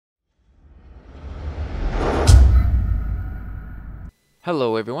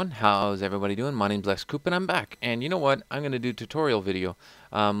Hello everyone, how's everybody doing? My name's Coupe and I'm back. And you know what? I'm going to do a tutorial video.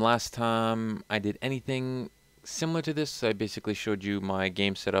 Last time I did anything similar to this, I basically showed you my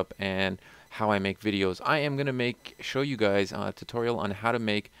game setup and how I make videos. I am going to show you guys a tutorial on how to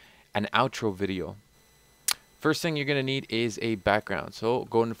make an outro video. First thing you're going to need is a background. So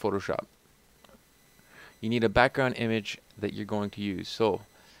go into Photoshop. You need a background image that you're going to use. So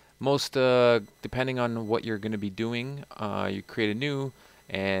most depending on what you're going to be doing, you create a new,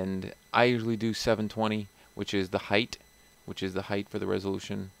 and I usually do 720, which is the height for the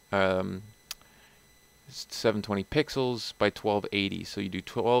resolution. 720 pixels by 1280, so you do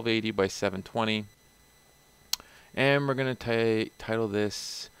 1280 by 720, and we're going to title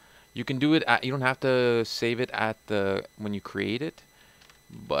this. You can do it at, you don't have to save it at the when you create it,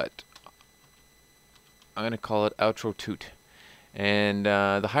 but I'm going to call it Outro Toot. And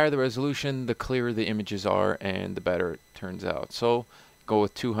the higher the resolution, the clearer the images are, and the better it turns out. So go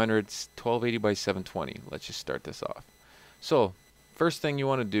with 200, 1280 by 720. Let's just start this off. So first thing you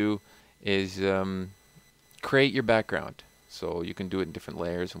want to do is create your background. So you can do it in different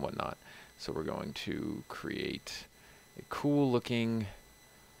layers and whatnot. So we're going to create a cool looking,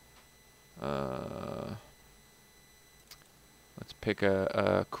 let's pick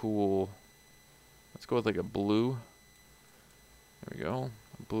a cool, let's go with like a blue. There we go,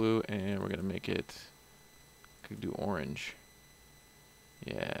 blue, and we're gonna make it, could do orange.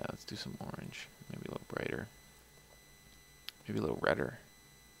 Yeah, let's do some orange, maybe a little brighter, maybe a little redder.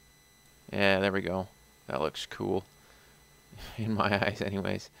 Yeah, there we go. That looks cool, in my eyes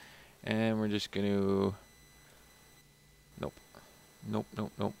anyways. And we're just gonna, nope, nope,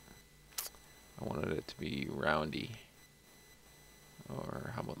 nope, nope. I wanted it to be roundy.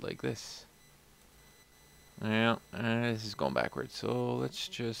 Or how about like this? Yeah, this is going backwards, so let's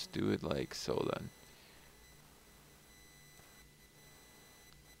just do it like so then.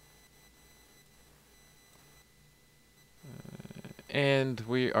 And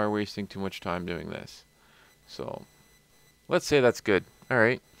we are wasting too much time doing this. So let's say that's good.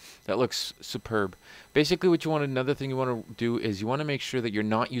 Alright, that looks superb. Basically what you want, another thing you want to do is you want to make sure that you're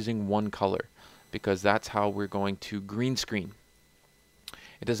not using one color, because that's how we're going to green screen.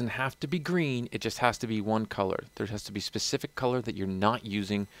 It doesn't have to be green, it just has to be one color. There has to be specific color that you're not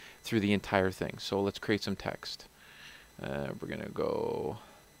using through the entire thing. So let's create some text. We're going to go,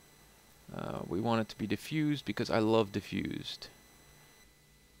 we want it to be diffused because I love diffused.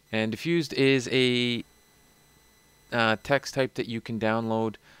 And diffused is a text type that you can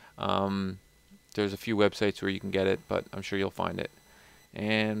download. There's a few websites where you can get it, but I'm sure you'll find it.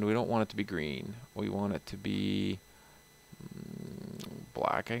 And we don't want it to be green. We want it to be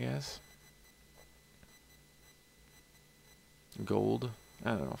black, I guess. Gold. I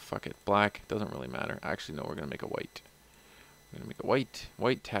don't know. Fuck it. Black. Doesn't really matter. Actually, no. We're going to make a white. We're going to make a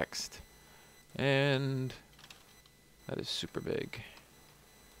white text. And that is super big.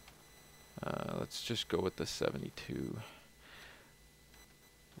 Let's just go with the 72.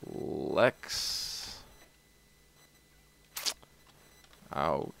 Lex.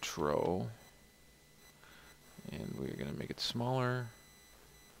 Outro. And we're going to make it smaller.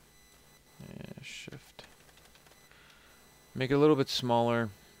 And shift. Make it a little bit smaller.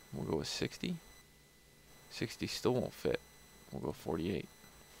 We'll go with 60. 60 still won't fit. We'll go 48.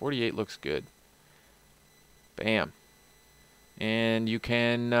 48 looks good. Bam. And you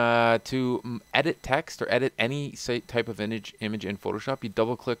can, to edit text or edit any type of image in Photoshop, you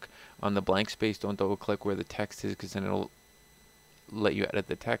double click on the blank space. Don't double click where the text is, because then it'll let you edit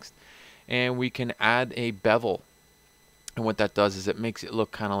the text. And we can add a bevel. And what that does is it makes it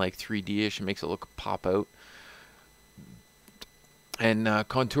look kind of like 3D-ish. It makes it look pop out. And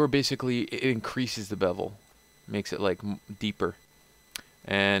contour, basically, it increases the bevel. Makes it like deeper.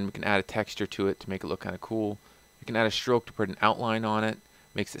 And we can add a texture to it to make it look kind of cool. You can add a stroke to put an outline on it.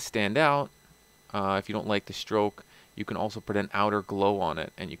 Makes it stand out. If you don't like the stroke, you can also put an outer glow on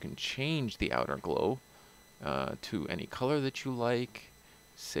it. And you can change the outer glow to any color that you like.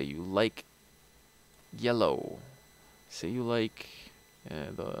 Say you like yellow. Say you like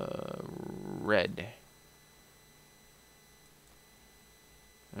the red.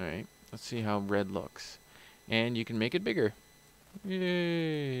 Alright, let's see how red looks. And you can make it bigger.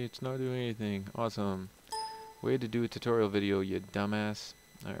 Yay, it's not doing anything. Awesome. Way to do a tutorial video, you dumbass.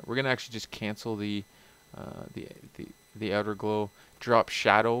 Alright, we're going to actually just cancel the outer glow. Drop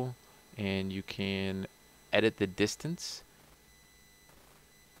shadow, and you can edit the distance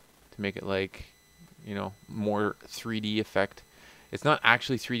to make it like, you know, more 3D effect. It's not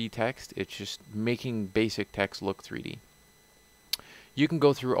actually 3D text, it's just making basic text look 3D. You can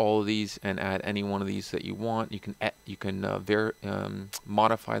go through all of these and add any one of these that you want. You can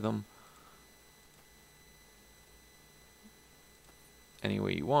modify them any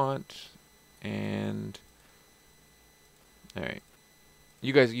way you want. And all right,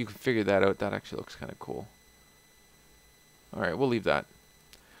 you guys, you can figure that out. That actually looks kind of cool. All right, we'll leave that.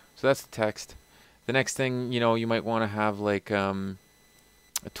 So that's the text. The next thing, you might want to have like a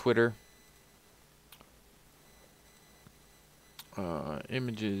Twitter.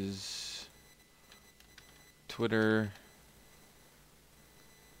 Images, Twitter.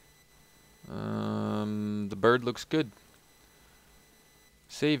 The bird looks good.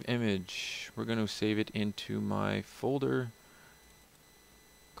 Save image. We're going to save it into my folder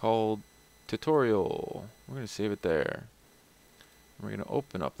called tutorial. We're going to save it there. We're going to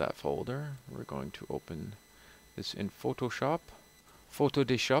open up that folder. We're going to open this in Photoshop, Photo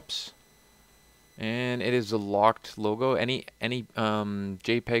des Shops, and it is a locked logo. Any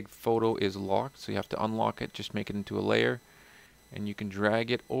JPEG photo is locked, so you have to unlock it. Just make it into a layer, and you can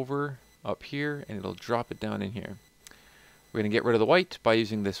drag it over up here, and it'll drop it down in here. We're going to get rid of the white by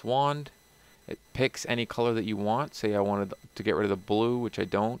using this wand. It picks any color that you want. Say I wanted to get rid of the blue, which I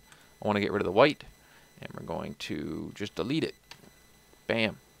don't. I want to get rid of the white, and we're going to just delete it.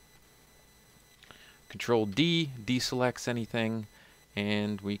 Bam. Control D deselects anything,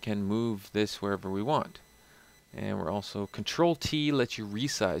 and we can move this wherever we want. And we're also Control T lets you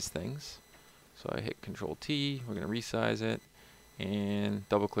resize things. So I hit Control T, we're going to resize it, and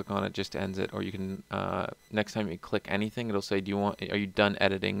double click on it just ends it. Or you can next time you click anything, it'll say, are you done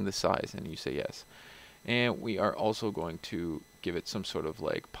editing the size? And you say yes. And we are also going to give it some sort of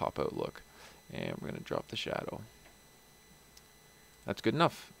like pop out look, and we're going to drop the shadow. That's good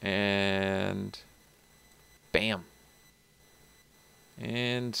enough. And bam.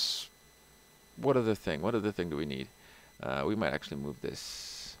 And what other thing do we need? We might actually move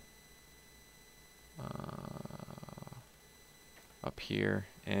this up here,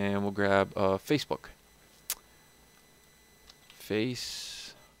 and we'll grab Facebook.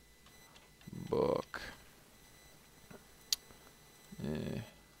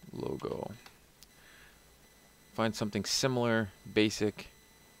 Logo. Find something similar, basic.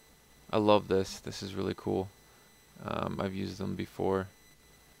 I love this. This is really cool. I've used them before.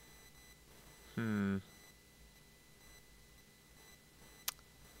 I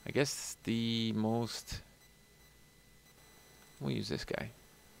guess the most... We'll use this guy.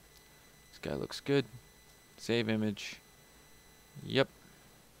 This guy looks good. Save image. Yep.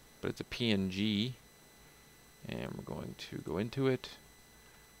 But it's a PNG. And we're going to go into it.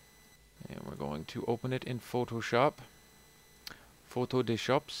 And we're going to open it in Photoshop. Photo des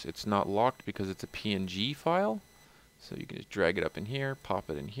Shops. It's not locked because it's a PNG file. So you can just drag it up in here, pop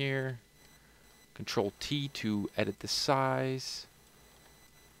it in here. Control T to edit the size.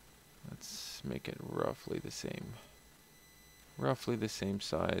 Let's make it roughly the same. Roughly the same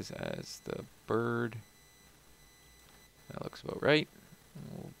size as the bird. That looks about right.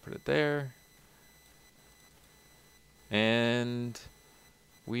 We'll put it there. And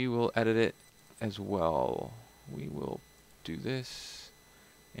we will edit it as well. We will do this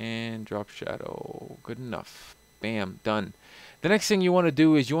and drop shadow. Good enough. Bam, done. The next thing you want to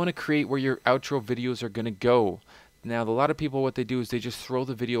do is you want to create where your outro videos are going to go. Now, a lot of people, what they do is they just throw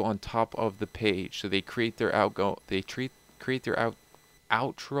the video on top of the page. So they create their create their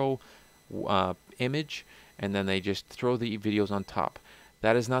outro image, and then they just throw the videos on top.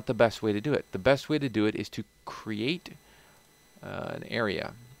 That is not the best way to do it. The best way to do it is to create an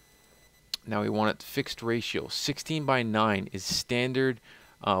area. Now we want it fixed ratio. 16:9 is standard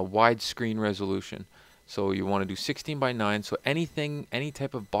widescreen resolution. So you want to do 16:9. So any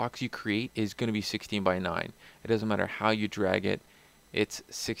type of box you create is going to be 16:9. It doesn't matter how you drag it. It's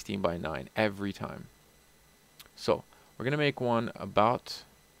 16:9 every time. So we're going to make one about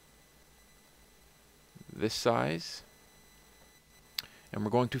this size. And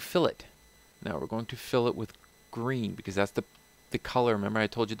we're going to fill it. Now we're going to fill it with green because that's the color. Remember I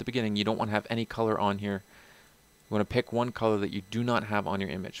told you at the beginning, you don't want to have any color on here. You want to pick one color that you do not have on your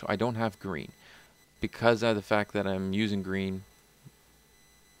image. So I don't have green. Because of the fact that I'm using green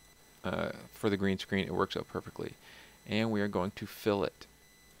for the green screen, it works out perfectly. And we are going to fill it.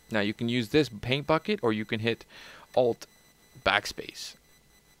 Now you can use this paint bucket, or you can hit Alt backspace,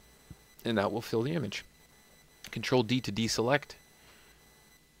 and that will fill the image. Control D to deselect.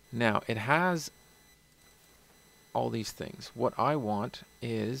 Now it has all these things. What I want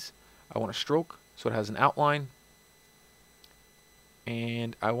is I want a stroke, so it has an outline.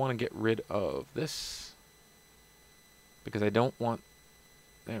 And I want to get rid of this because I don't want,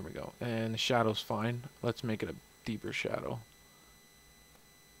 there we go. And the shadow's fine. Let's make it a deeper shadow.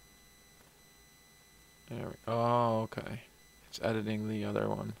 Oh, okay. It's editing the other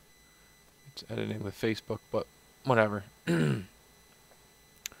one. It's editing the Facebook, but whatever. Alright.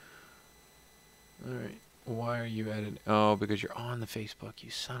 Why are you editing? Oh, because you're on the Facebook, you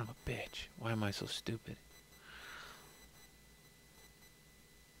son of a bitch. Why am I so stupid?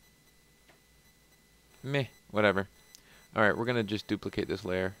 Meh. Whatever. Alright, we're going to just duplicate this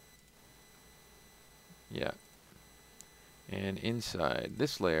layer. Yeah. And inside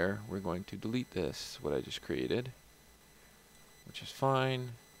this layer, we're going to delete this, what I just created, which is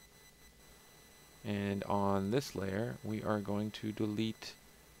fine. And on this layer, we are going to delete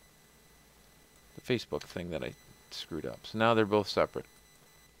the Facebook thing that I screwed up. So now they're both separate.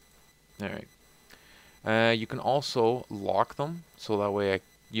 Alright. You can also lock them, so that way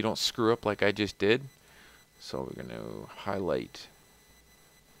you don't screw up like I just did. So we're going to highlight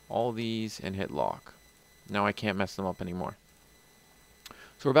all these and hit lock. Now I can't mess them up anymore.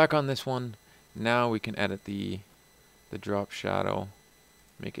 So we're back on this one. Now we can edit the drop shadow,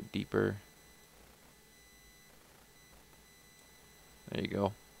 make it deeper. There you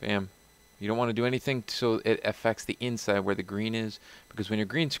go. Bam. You don't want to do anything so it affects the inside where the green is, because when you're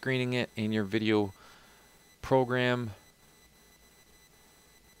green screening it in your video program.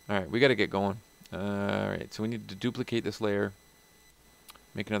 Alright, we got to get going. Alright, so we need to duplicate this layer,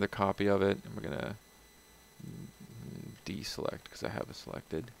 make another copy of it, and we're going to deselect because I have it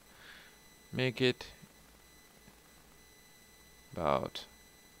selected. Make it about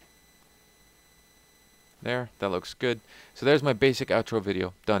there. That looks good. So there's my basic outro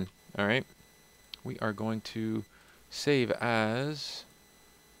video. Done. Alright. We are going to save as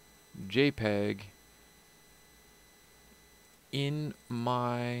JPEG in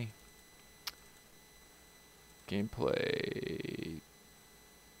my gameplay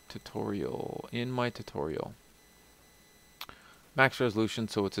tutorial. Max resolution,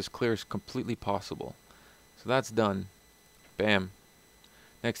 so it's as clear as completely possible. So that's done. Bam.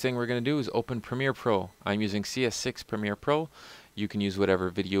 Next thing we're going to do is open Premiere Pro. I'm using CS6 Premiere Pro. You can use whatever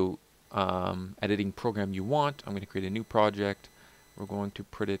video editing program you want. I'm going to create a new project. We're going to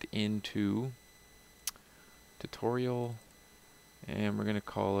put it into tutorial, and we're going to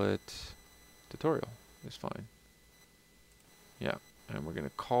call it tutorial. It's fine. Yeah, and we're going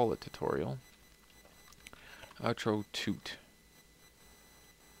to call it tutorial. Outro toot.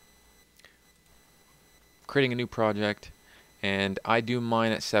 Creating a new project, and I do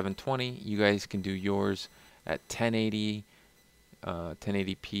mine at 720. You guys can do yours at 1080,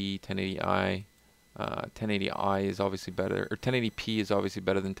 1080p, 1080i. 1080i is obviously better, or 1080p is obviously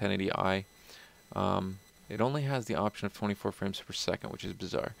better than 1080i. It only has the option of 24 frames per second, which is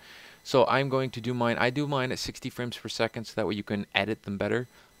bizarre. So I'm going to do mine. I do mine at 60 frames per second, so that way you can edit them better,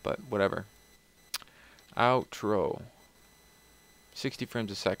 but whatever. Outro. 60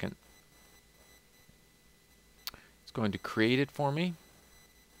 frames a second. It's going to create it for me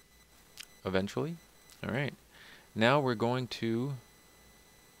eventually. Alright. Now we're going to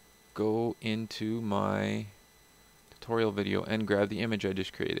go into my tutorial video and grab the image I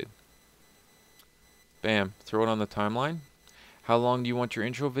just created. Bam. Throw it on the timeline. How long do you want your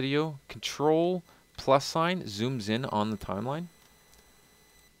intro video? Control plus sign zooms in on the timeline.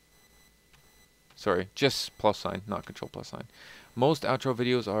 Sorry, just plus sign, not control plus sign. Most outro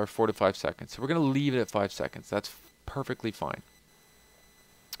videos are 4 to 5 seconds. So we're going to leave it at 5 seconds. That's perfectly fine.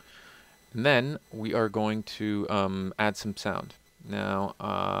 And then we are going to add some sound.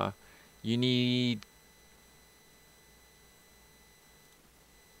 Now, you need...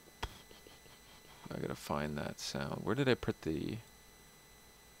 I gotta find that sound. Where did I put the...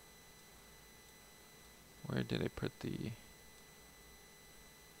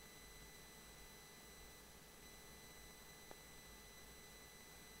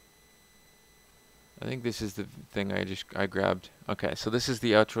 I think this is the thing I grabbed. Okay, so this is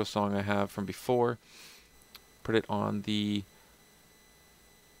the outro song I have from before. Put it on the...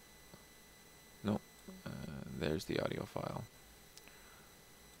 No, there's the audio file.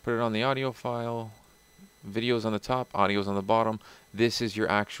 Put it on the audio file. Videos on the top, audio's on the bottom. This is your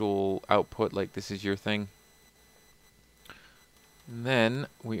actual output, like this is your thing. And then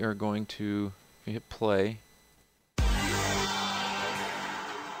we are going to hit play.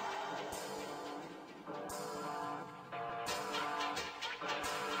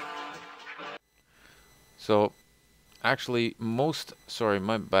 So actually sorry,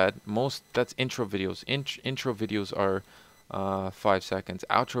 my bad. That's intro videos. Intro videos are 5 seconds.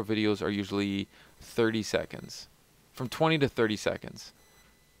 Outro videos are usually 30 seconds. From 20 to 30 seconds.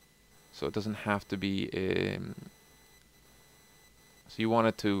 So it doesn't have to be so you want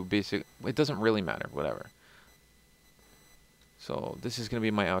it to it doesn't really matter, whatever. So this is going to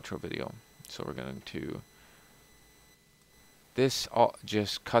be my outro video. So we're going to, this all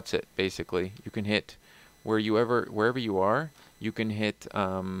just cuts it basically. You can hit wherever you are, you can hit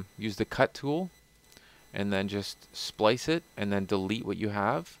use the cut tool and then just splice it and then delete what you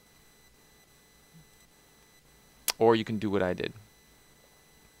have. Or you can do what I did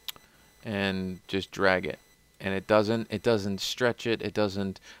and just drag it. And it doesn't stretch it, it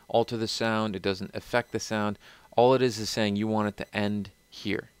doesn't alter the sound, it doesn't affect the sound. All it is saying you want it to end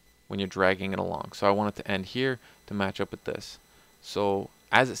here when you're dragging it along. So I want it to end here to match up with this. So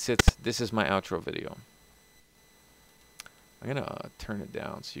as it sits, this is my outro video. I'm gonna turn it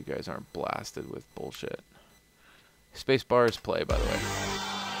down so you guys aren't blasted with bullshit. Spacebar is play, by the way.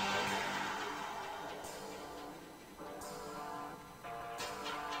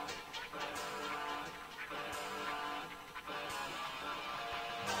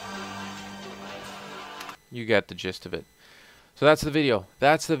 You get the gist of it. So that's the video.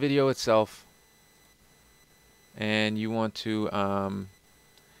 That's the video itself. And you want to,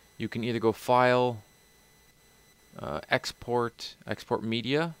 you can either go File, Export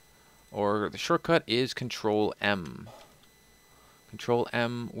Media, or the shortcut is Control M. Control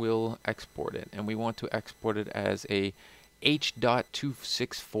M will export it, and we want to export it as a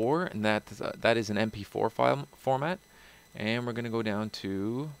H.264, and that is an MP4 file format. And we're going to go down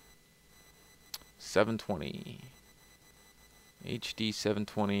to 720. HD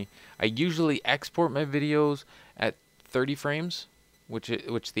 720. I usually export my videos at 30 frames, which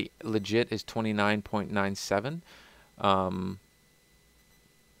the legit is 29.97.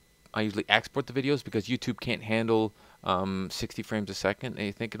 I usually export the videos because YouTube can't handle 60 frames a second.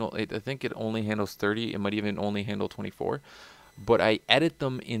 I think it only handles 30. It might even only handle 24. But I edit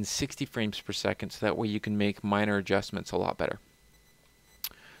them in 60 frames per second, so that way you can make minor adjustments a lot better.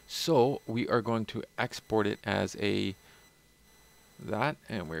 So we are going to export it as that,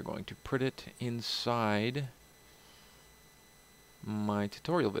 and we're going to put it inside my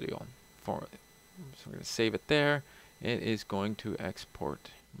tutorial video for it. So we're going to save it there. It is going to export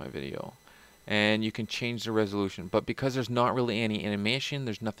my video, and you can change the resolution, but because there's not really any animation,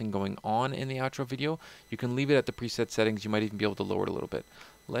 there's nothing going on in the outro video, you can leave it at the preset settings. You might even be able to lower it a little bit.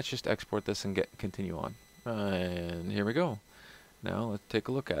 Let's just export this and continue on, and here we go. Now let's take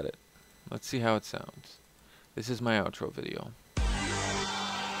a look at it. Let's see how it sounds. This is my outro video.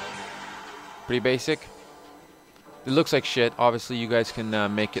 Pretty basic. It looks like shit. Obviously you guys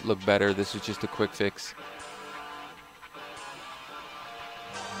can make it look better. This is just a quick fix.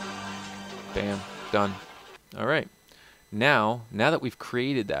 Bam, done. All right. Now that we've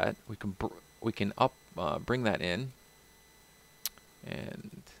created that, we can bring that in,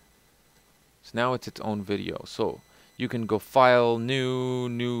 and so now it's its own video. So you can go File,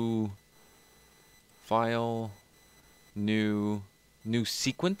 New File, New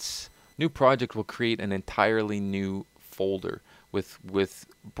Sequence. New project will create an entirely new folder with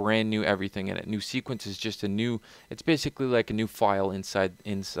brand new everything in it. New sequence is just it's basically like a new file inside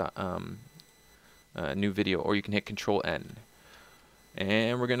new video, or you can hit Control N.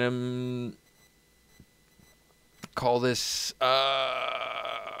 And we're gonna call this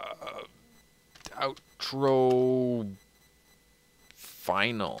outro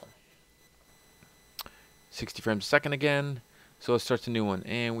final. 60 frames a second again. So it starts a new one,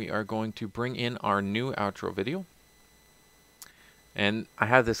 and we are going to bring in our new outro video. And I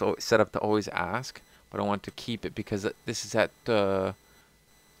have this set up to always ask, but I want to keep it because this is at 30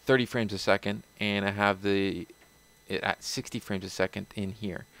 frames a second, and I have it at 60 frames a second in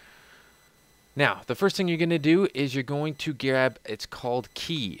here. Now, the first thing you're going to do is you're going to grab, it's called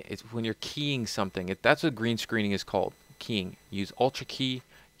key. It's when you're keying something. That's what green screening is called, keying. Use Ultra key,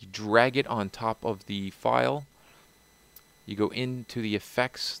 you drag it on top of the file. You go into the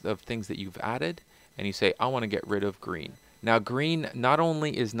effects of things that you've added, and you say, I want to get rid of green. Now, green not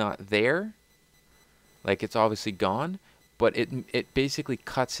only is not there, like it's obviously gone, but it basically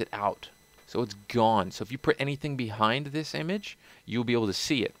cuts it out. So it's gone. So if you put anything behind this image, you'll be able to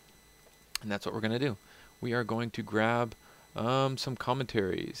see it. And that's what we're going to do. We are going to grab some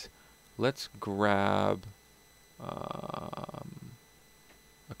commentaries. Let's grab A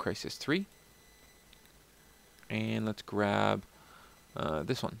Crisis 3. And let's grab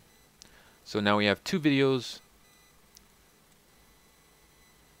this one. So now we have two videos.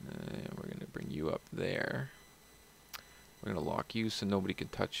 And we're going to bring you up there. We're going to lock you so nobody can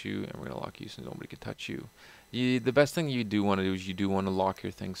touch you. And we're going to lock you so nobody can touch you. The best thing you do want to do is you do want to lock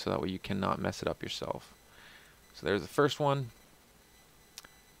your thing so that way you cannot mess it up yourself. So there's the first one.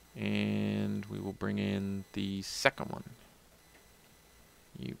 And we will bring in the second one.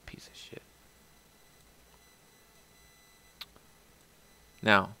 You piece of shit.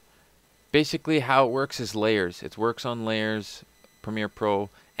 Now, Basically, how it works is layers. It works on layers. Premiere Pro,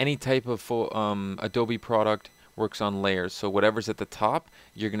 any type of Adobe product works on layers. So whatever's at the top,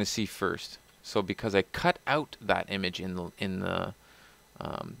 you're gonna see first. So because I cut out that image in the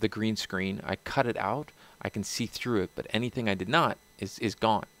green screen, I cut it out. I can see through it, but anything I did not is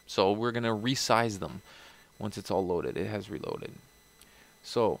gone. So we're gonna resize them once it's all loaded. It has reloaded.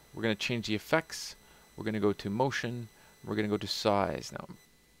 So we're gonna change the effects. We're gonna go to motion. We're gonna go to size. Now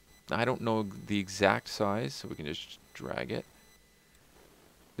I don't know the exact size, so we can just drag it.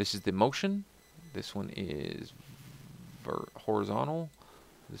 This is the motion. This one is horizontal.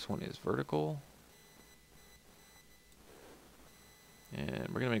 This one is vertical. And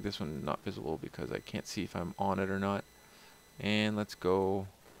we're gonna make this one not visible because I can't see if I'm on it or not. And let's go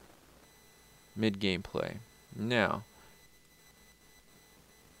mid gameplay. Now,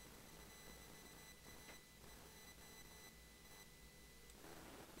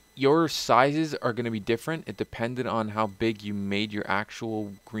 your sizes are going to be different. It depended on how big you made your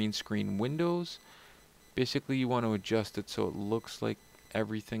actual green screen windows. Basically, you want to adjust it so it looks like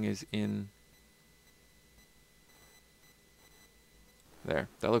everything is in there.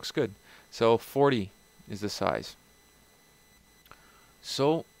 That looks good. So 40 is the size.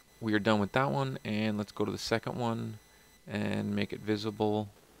 So we are done with that one, and let's go to the second one and make it visible.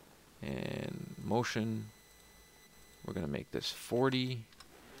 And motion, we're going to make this 40.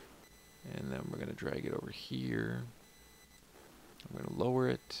 And then we're going to drag it over here. I'm going to lower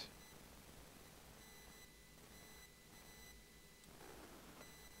it.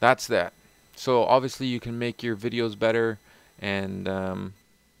 That's that. So obviously you can make your videos better. And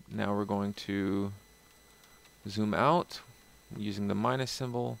now we're going to zoom out using the minus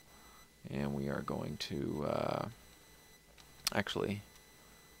symbol. And we are going to actually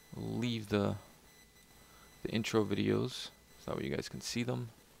leave the intro videos so that way you guys can see them.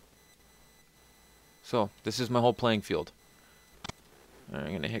 So this is my whole playing field. I'm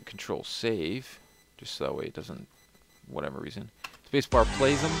going to hit Control Save, just so that way it doesn't, whatever reason. Spacebar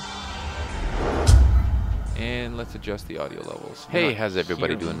plays them. And let's adjust the audio levels. Hey, how's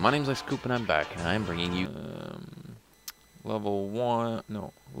everybody doing? My name's Coupe and I'm back, and I'm bringing you level 1,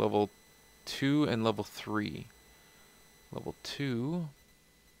 no, level 2 and level 3. Level 2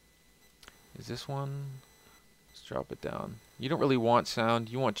 is this one. Let's drop it down. You don't really want sound,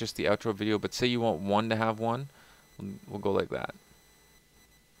 you want just the outro video, but say you want one to have one, we'll go like that.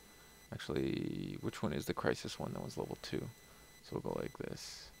 Actually, which one is the Crisis one? That was level 2. So we'll go like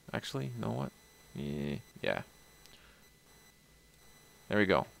this. Actually, you know what? Yeah. There we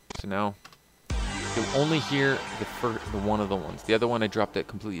go. So now you'll only hear the one of the ones. The other one I dropped it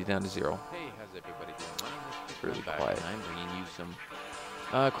completely down to 0. Hey, how's everybody doing? My name is It's really back, quiet. and I'm bringing you some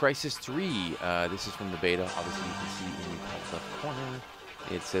Crisis 3. This is from the beta. Obviously, you can see in the top left corner,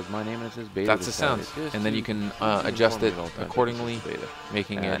 it says my name and it says beta. That's the sound. And then you can adjust it accordingly,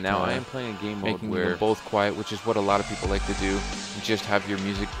 making it now I am playing a game mode making where them both quiet, which is what a lot of people like to do. You just have your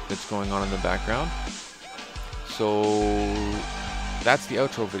music that's going on in the background. So that's the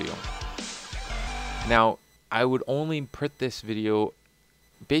outro video. Now I would only put this video,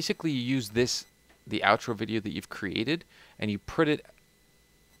 basically you use this, the outro video that you've created, and you put it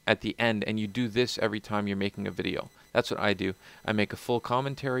at the end, and you do this every time you're making a video. That's what I do. I make a full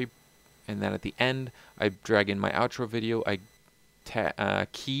commentary, and then at the end I drag in my outro video. I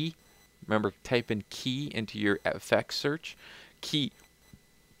key, remember, type in key into your effects search. Key.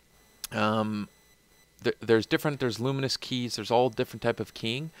 There's luminous keys. There's all different type of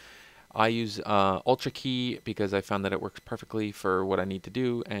keying. I use Ultra Key because I found that it works perfectly for what I need to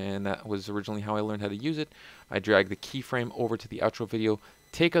do, and that was originally how I learned how to use it. I drag the keyframe over to the outro video,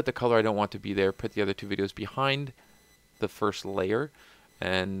 take out the color I don't want to be there, put the other two videos behind the first layer,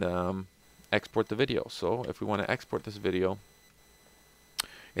 and export the video. So if we want to export this video,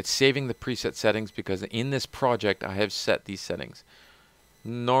 it's saving the preset settings because in this project I have set these settings.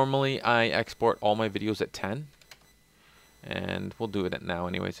 Normally I export all my videos at 10, and we'll do it at now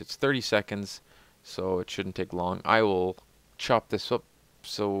anyways. It's 30 seconds, so it shouldn't take long. I will chop this up,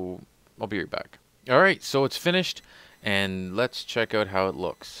 so I'll be right back. Alright, so it's finished, and let's check out how it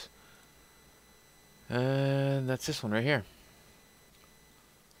looks. And that's this one right here.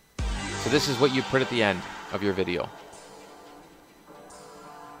 So this is what you put at the end of your video.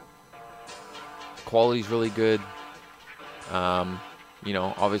 Quality's really good. You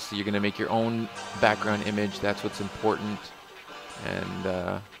know, obviously you're going to make your own background image. That's what's important. And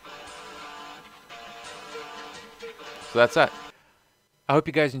so that's that. I hope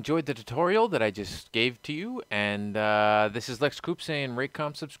you guys enjoyed the tutorial that I just gave to you. And this is Lex Coupe saying rate,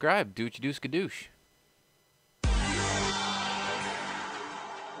 comment, subscribe. Do what you do, skadoosh.